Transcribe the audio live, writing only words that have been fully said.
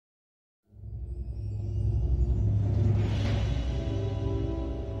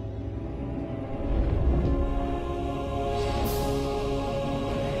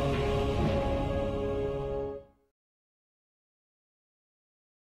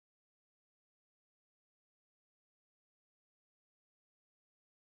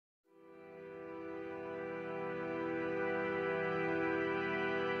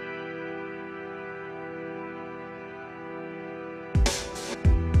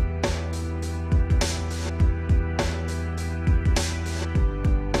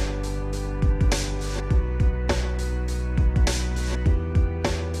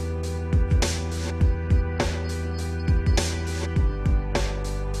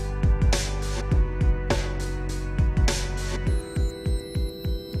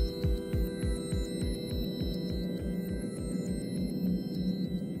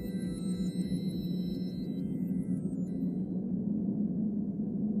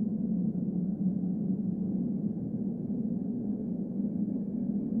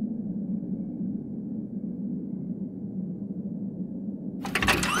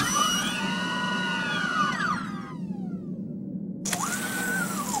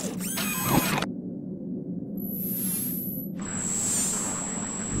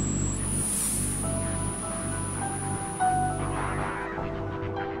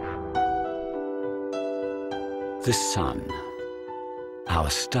The sun, our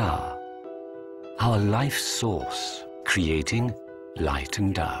star, our life source, creating light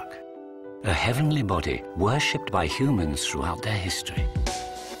and dark. A heavenly body worshipped by humans throughout their history.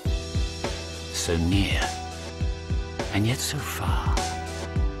 So near, and yet so far.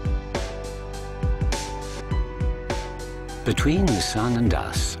 Between the sun and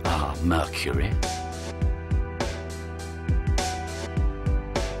us are Mercury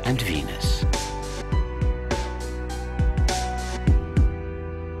and Venus.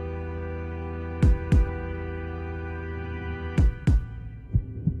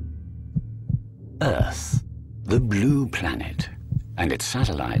 Earth, the blue planet, and its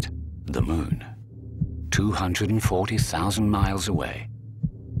satellite, the Moon, 240,000 miles away.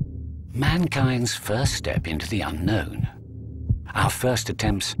 Mankind's first step into the unknown. Our first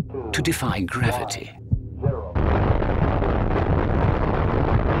attempts to defy gravity.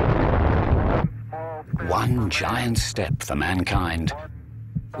 One giant step for mankind,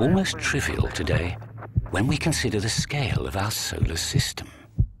 almost trivial today when we consider the scale of our solar system.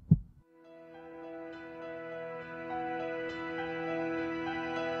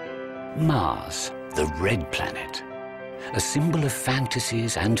 Mars, the red planet, a symbol of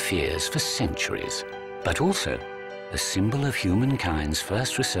fantasies and fears for centuries, but also a symbol of humankind's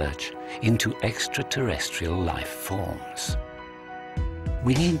first research into extraterrestrial life forms.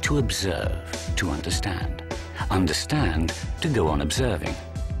 We need to observe to understand, understand to go on observing,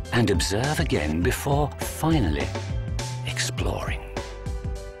 and observe again before finally exploring.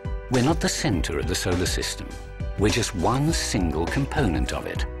 We're not the center of the solar system. We're just one single component of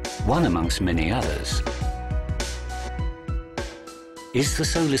it, one amongst many others. Is the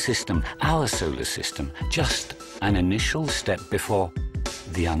solar system, our solar system, just an initial step before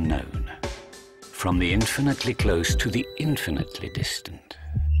the unknown? From the infinitely close to the infinitely distant.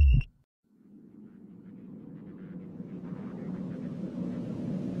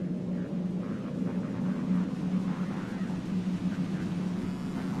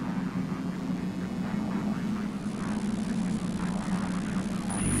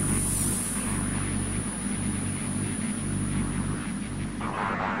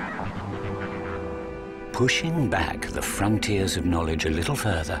 Pushing back the frontiers of knowledge a little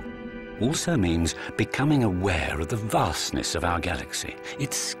further also means becoming aware of the vastness of our galaxy,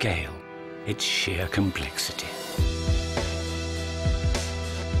 its scale, its sheer complexity.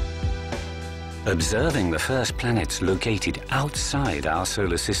 Observing the first planets located outside our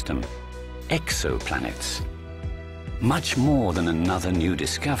solar system, exoplanets, much more than another new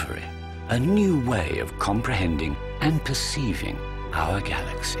discovery, a new way of comprehending and perceiving our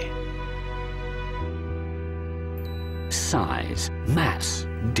galaxy. Size, mass,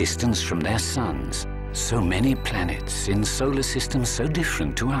 distance from their suns. So many planets in solar systems so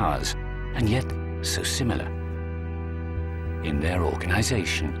different to ours, and yet so similar in their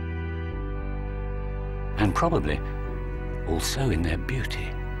organization. And probably also in their beauty.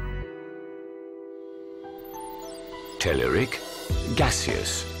 Telluric,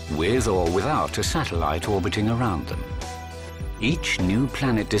 gaseous, with or without a satellite orbiting around them. Each new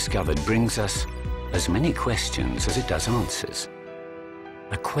planet discovered brings us as many questions as it does answers.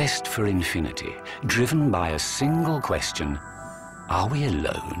 A quest for infinity, driven by a single question: are we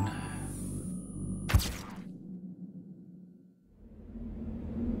alone?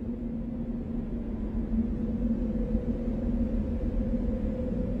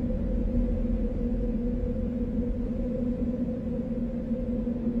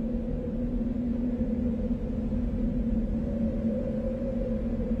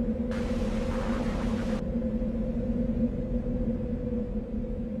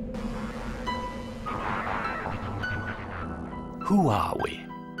 Who are we?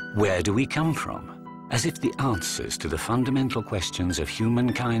 Where do we come from? As if the answers to the fundamental questions of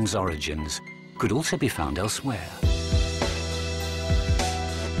humankind's origins could also be found elsewhere.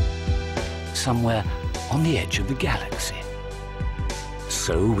 Somewhere on the edge of the galaxy.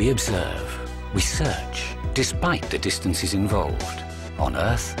 So we observe, we search, despite the distances involved, on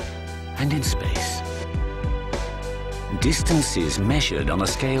Earth and in space. Distances measured on a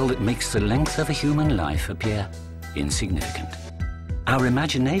scale that makes the length of a human life appear insignificant. Our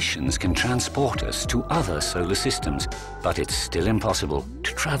imaginations can transport us to other solar systems, but it's still impossible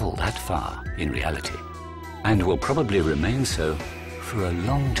to travel that far in reality, and will probably remain so for a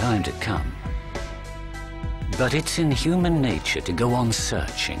long time to come. But it's in human nature to go on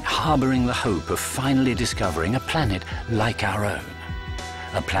searching, harboring the hope of finally discovering a planet like our own,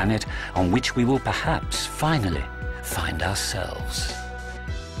 a planet on which we will perhaps finally find ourselves.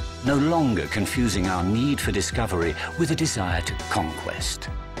 No longer confusing our need for discovery with a desire to conquest.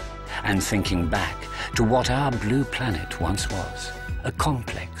 and thinking back to what our blue planet once was, a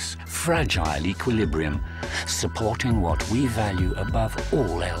complex, fragile equilibrium supporting what we value above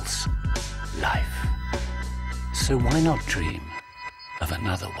all else, life. So why not dream of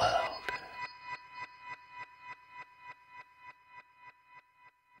another world?